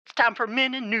It's time for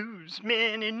mini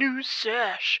news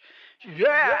sesh.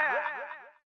 Yeah.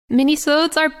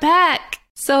 Minisodes are back!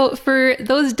 So for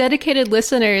those dedicated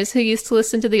listeners who used to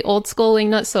listen to the old school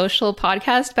Wingnut Social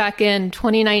podcast back in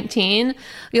 2019,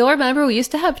 you'll remember we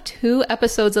used to have 2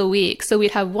 episodes a week. So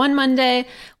we'd have one Monday,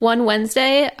 one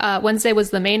Wednesday. Wednesday was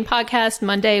the main podcast.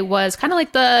 Monday was kind of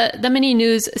like the mini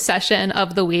news session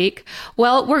of the week.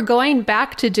 Well, we're going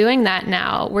back to doing that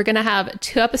now. We're going to have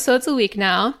 2 episodes a week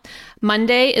now.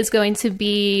 Monday is going to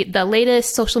be the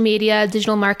latest social media,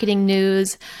 digital marketing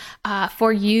news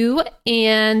for you.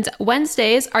 And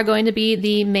Wednesdays are going to be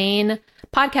the main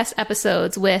podcast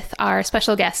episodes with our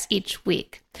special guests each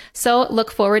week. So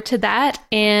look forward to that.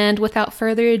 And without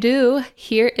further ado,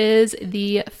 here is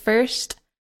the first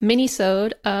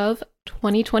mini-sode of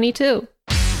 2022.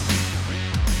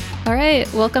 All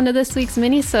right, welcome to this week's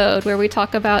mini-sode, where we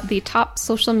talk about the top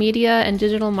social media and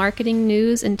digital marketing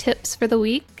news and tips for the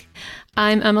week.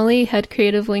 I'm Emily, head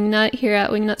creative Wingnut here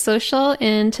at Wingnut Social,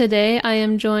 and today I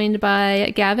am joined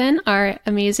by Gavin, our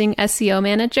amazing SEO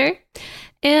manager.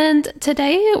 And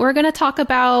today we're going to talk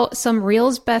about some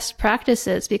Reels best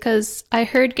practices, because I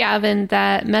heard, Gavin,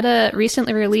 that Meta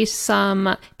recently released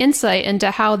some insight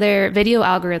into how their video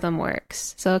algorithm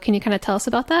works. So can you kind of tell us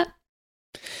about that?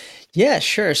 Yeah,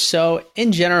 sure. So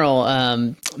in general,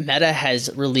 Meta has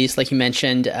released, like you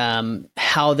mentioned,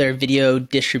 how their video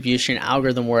distribution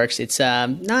algorithm works. It's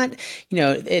not,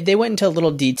 they went into a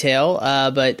little detail,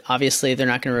 but obviously they're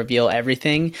not going to reveal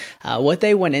everything. What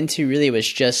they went into really was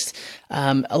just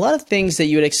a lot of things that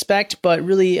you would expect, but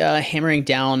really hammering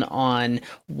down on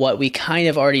what we kind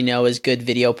of already know as good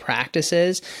video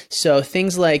practices. So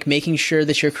things like making sure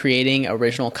that you're creating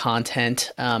original content.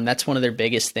 That's one of their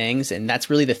biggest things. And that's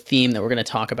really the theme that we're going to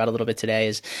talk about a little bit today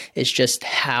is just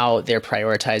how they're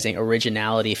prioritizing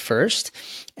originality first.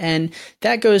 And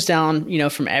that goes down,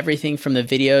 from everything from the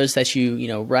videos that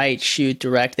you write, shoot,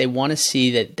 direct. They want to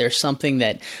see that there's something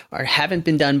that haven't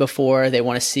been done before. They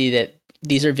want to see that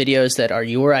these are videos that are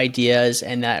your ideas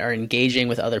and that are engaging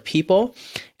with other people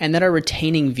and that are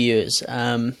retaining views.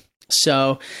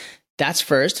 So that's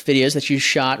first, videos that you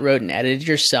shot, wrote, and edited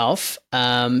yourself.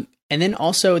 And then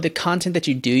also the content that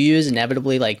you do use,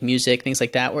 inevitably, like music, things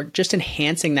like that, or just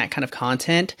enhancing that kind of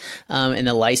content, and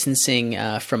the licensing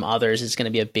from others is going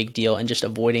to be a big deal, and just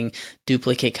avoiding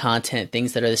duplicate content,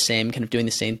 things that are the same, kind of doing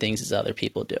the same things as other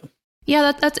people do.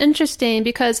 Yeah, that's interesting,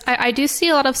 because I do see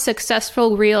a lot of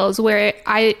successful Reels where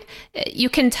you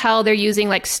can tell they're using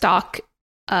like stock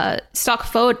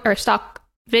photo or stock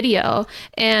video,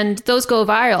 and those go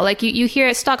viral. Like you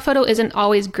hear stock photo isn't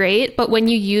always great, but when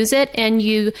you use it and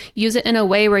you use it in a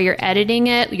way where you're editing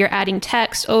it, you're adding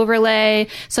text overlay,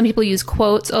 some people use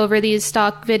quotes over these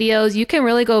stock videos, you can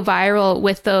really go viral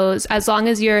with those as long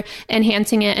as you're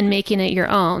enhancing it and making it your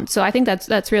own. So I think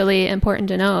that's really important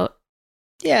to note.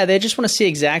 Yeah, they just want to see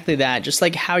exactly that, just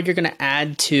like how you're going to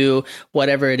add to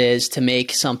whatever it is to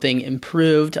make something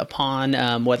improved upon,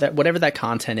 whatever that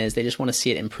content is. They just want to see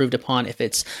it improved upon if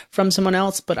it's from someone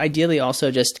else, but ideally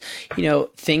also just,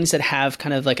 things that have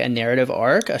kind of like a narrative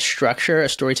arc, a structure, a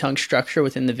storytelling structure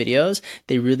within the videos.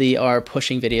 They really are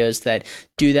pushing videos that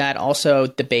do that. Also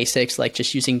the basics, like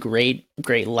just using great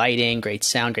lighting, great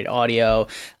sound, great audio,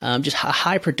 just a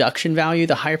high production value.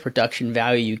 The higher production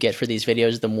value you get for these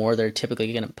videos, the more they're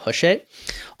typically going to push it.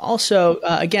 Also,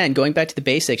 again, going back to the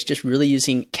basics, just really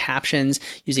using captions,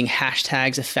 using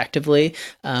hashtags effectively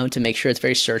to make sure it's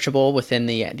very searchable within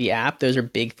the app. Those are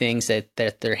big things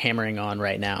that they're hammering on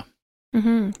right now.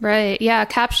 Mm-hmm, right. Yeah.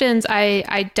 Captions.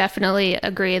 I definitely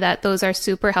agree that those are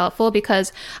super helpful,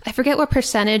 because I forget what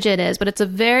percentage it is, but it's a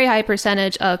very high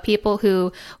percentage of people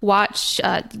who watch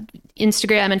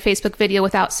Instagram and Facebook video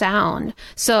without sound.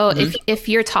 So if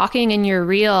you're talking in your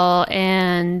reel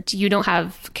and you don't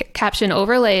have caption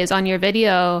overlays on your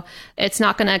video, it's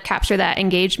not going to capture that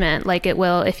engagement like it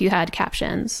will if you had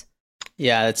captions.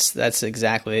 Yeah, that's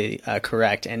exactly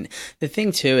correct. And the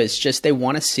thing too is just they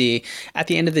want to see, at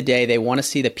the end of the day, they want to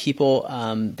see that people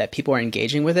are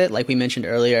engaging with it. Like we mentioned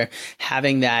earlier,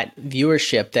 having that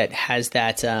viewership that has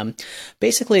that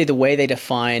basically the way they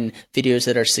define videos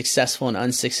that are successful and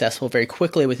unsuccessful very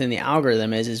quickly within the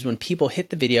algorithm is when people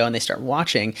hit the video and they start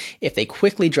watching, if they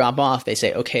quickly drop off, they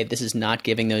say, okay, this is not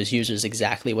giving those users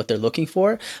exactly what they're looking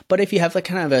for. But if you have like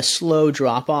kind of a slow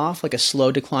drop off, like a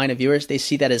slow decline of viewers, they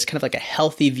see that as kind of like a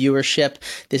healthy viewership.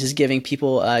 This is giving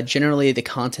people generally the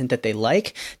content that they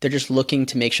like. They're just looking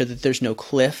to make sure that there's no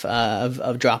cliff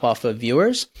of drop off of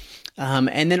viewers.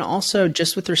 And then also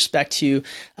just with respect to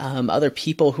other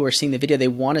people who are seeing the video, they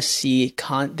want to see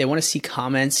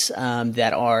comments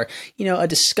that are, a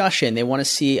discussion. They want to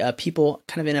see people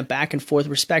kind of in a back and forth,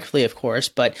 respectfully, of course,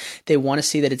 but they want to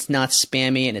see that it's not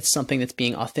spammy and it's something that's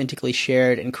being authentically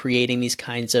shared and creating these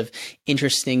kinds of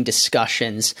interesting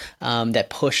discussions that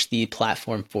push the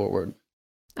platform forward.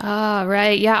 Ah,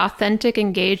 right. Yeah, authentic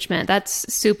engagement.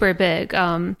 That's super big.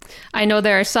 I know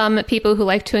there are some people who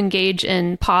like to engage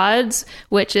in pods,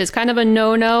 which is kind of a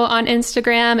no-no on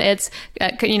Instagram. It's,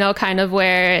 kind of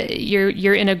where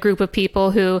you're in a group of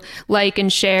people who like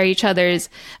and share each other's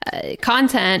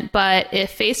content. But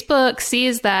if Facebook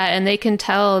sees that and they can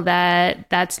tell that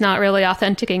that's not really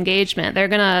authentic engagement, they're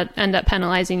going to end up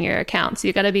penalizing your account. So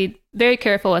you got to be very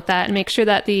careful with that and make sure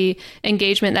that the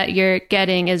engagement that you're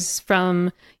getting is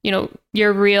from,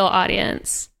 your real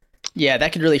audience. Yeah,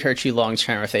 that could really hurt you long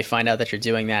term if they find out that you're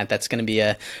doing that. That's going to be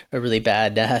a really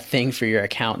bad thing for your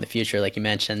account in the future, like you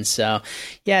mentioned. So,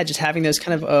 yeah, just having those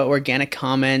kind of organic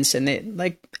comments and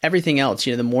like everything else,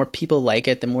 the more people like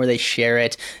it, the more they share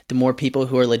it, the more people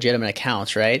who are legitimate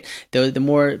accounts, right? The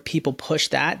more people push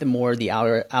that, the more the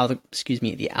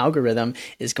algorithm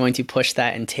is going to push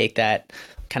that and take that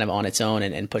kind of on its own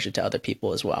and push it to other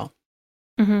people as well.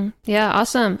 Mm-hmm. Yeah,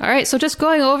 awesome. All right. So just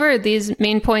going over these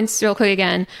main points real quick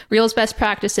again. Reels best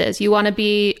practices. You want to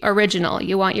be original.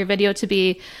 You want your video to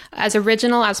be as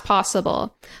original as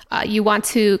possible. You want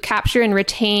to capture and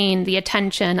retain the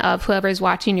attention of whoever's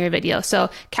watching your video. So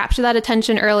capture that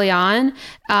attention early on.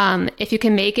 If you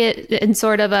can make it in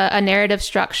sort of a narrative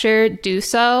structure, do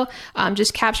so.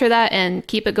 Just capture that and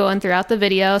keep it going throughout the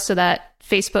video so that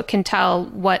Facebook can tell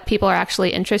what people are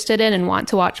actually interested in and want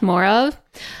to watch more of.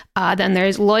 Then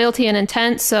there's loyalty and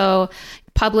intent. So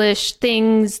publish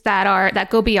things that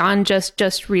go beyond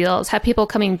just reels. Have people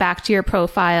coming back to your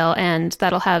profile, and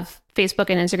that'll have Facebook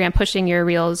and Instagram pushing your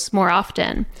reels more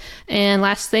often. And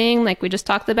last thing, like we just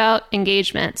talked about,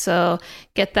 engagement. So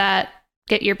get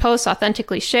your posts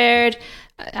authentically shared.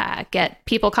 Get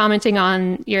people commenting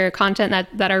on your content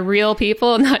that are real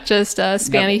people, not just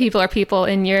spammy people or people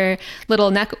in your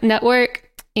little network.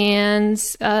 And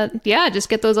just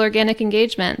get those organic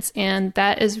engagements. And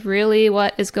that is really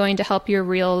what is going to help your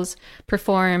reels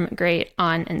perform great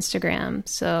on Instagram.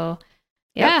 So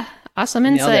Awesome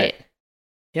insight.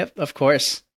 Yep, of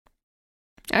course.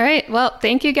 All right. Well,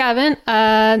 thank you, Gavin.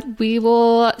 We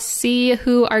will see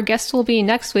who our guest will be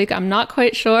next week. I'm not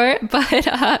quite sure,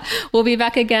 but we'll be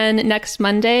back again next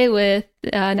Monday with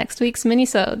next week's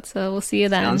minisode. So we'll see you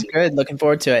then. Sounds good. Looking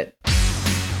forward to it.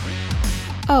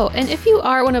 Oh, and if you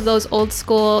are one of those old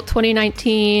school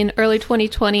 2019, early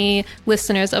 2020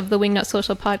 listeners of the Wingnut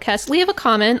Social podcast, leave a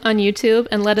comment on YouTube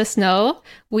and let us know.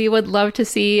 We would love to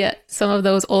see some of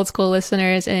those old school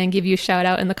listeners and give you a shout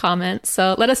out in the comments.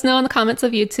 So let us know in the comments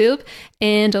of YouTube,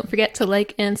 and don't forget to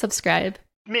like and subscribe.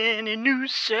 Mini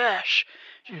news sesh.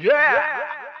 Yeah.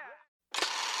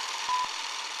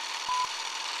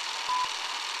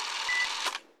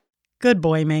 Good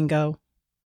boy, Mango.